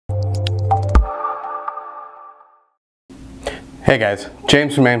Hey guys,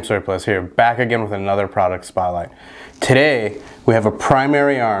 James from AIM Surplus here, back again with another product spotlight. Today we have a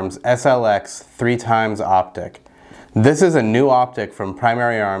Primary Arms SLX 3x optic. This is a new optic from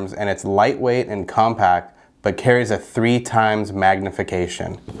Primary Arms and it's lightweight and compact but carries a 3x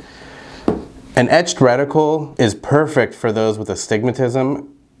magnification. An etched reticle is perfect for those with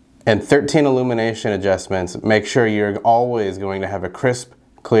astigmatism, and 13 illumination adjustments make sure you're always going to have a crisp,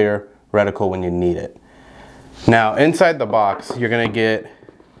 clear reticle when you need it. Now inside the box you're going to get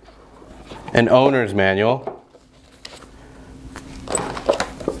an owner's manual,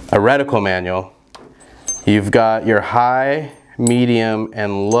 a reticle manual, you've got your high, medium,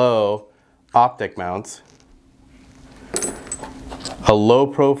 and low optic mounts, a low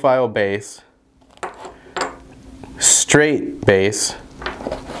profile base, straight base,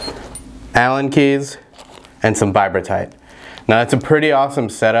 Allen keys, and some Vibratite. Now that's a pretty awesome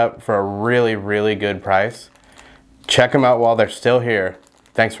setup for a really good price. Check them out while they're still here.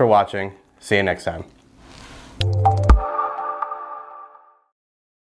 Thanks for watching. See you next time.